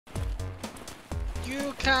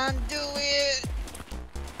You can do it!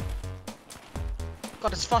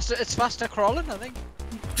 God, it's faster crawling, I think.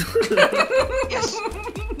 Yes!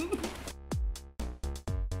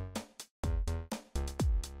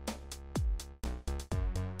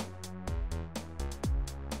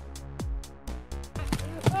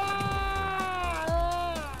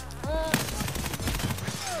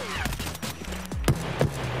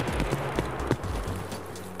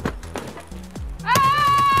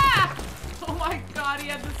 Oh my god, he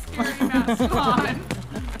had the scary mask on.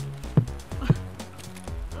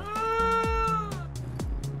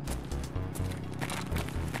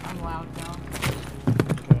 I'm loud now.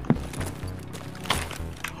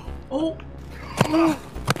 Oh!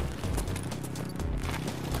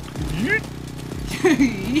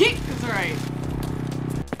 Yeet is right.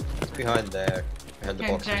 It's behind there. Behind the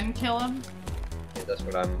Can boxes. Jen kill him? Yeah, that's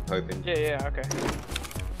what I'm hoping. Yeah, okay.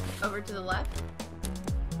 Over to the left.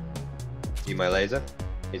 See my laser?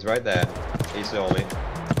 He's right there. He saw me.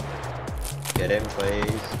 Get him,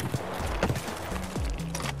 please.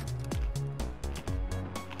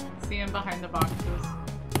 See him behind the boxes.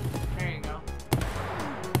 There you go.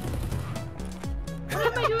 What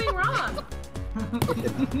am I doing wrong?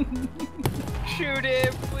 Shoot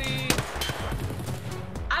him, please!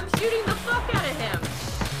 I'm shooting the fuck out of him.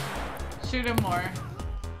 Shoot him more.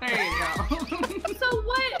 There you go. So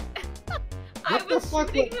what? I was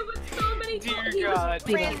shooting him with so many Dear he God. was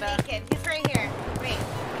brand naked. He's right here. Wait.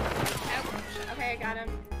 Oh, okay, I got him.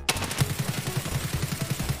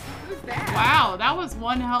 Who's that? Wow, that was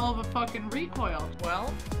one hell of a fucking recoil.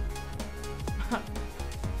 Well.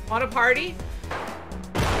 Want a party?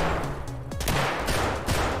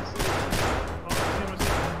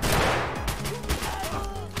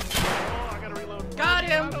 Got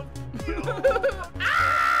him!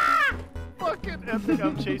 Ah! Fucking epic,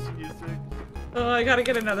 I'm chasing you, Sig. Oh, I gotta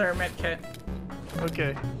get another med kit.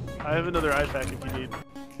 Okay, I have another IFAK if you need.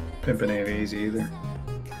 Pimpin' ain't easy either.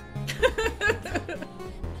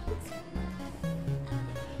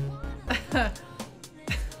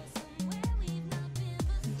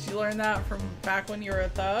 Did you learn that from back when you were a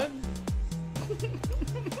thug?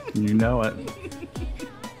 You know it. There's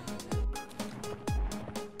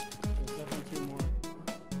definitely two more.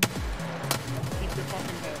 Keep your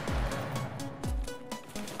fucking head.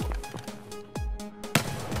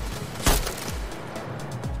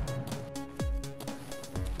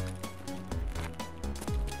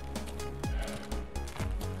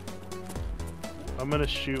 I'm gonna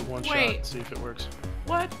shoot one shot and see if it works.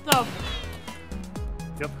 What the?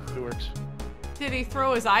 Yep, it works. Did he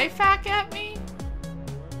throw his IFAK at me?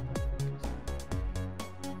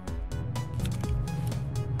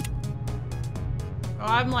 Oh,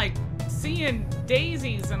 I'm like seeing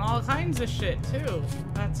daisies and all kinds of shit too.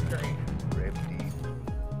 That's great. Remedy.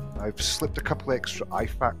 I've slipped a couple extra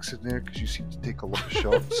IFAKs in there because you seem to take a lot of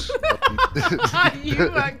shots. You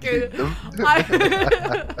fucking...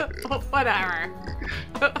 Whatever.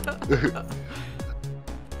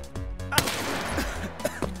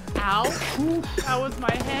 Ow. That was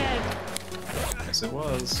my head. Yes, it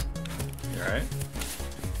was. You alright?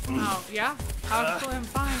 Oh, yeah? Actually, I'm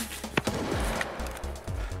fine.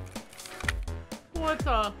 What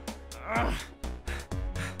the?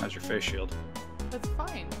 How's your face shield? That's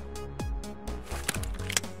fine.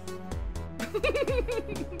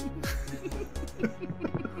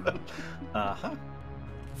 Uh-huh.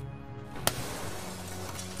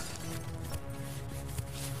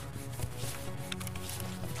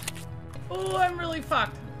 Oh, I'm really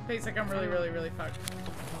fucked. Basic, I'm really, really, really fucked.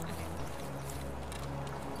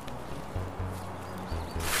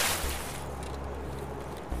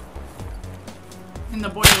 And the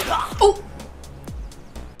boy was oh!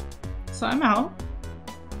 So I'm out.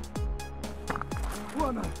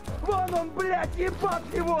 Вон он, блядь,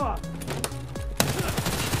 ебать его!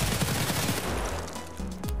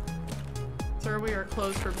 Sir, we are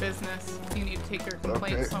closed for business. You need to take your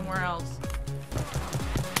complaint somewhere else.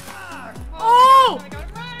 Oh!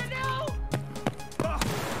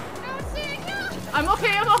 I'm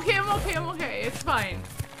okay, I'm okay, I'm okay, I'm okay. It's fine.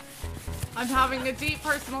 I'm having a deep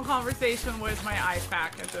personal conversation with my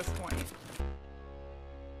IFAK at this point.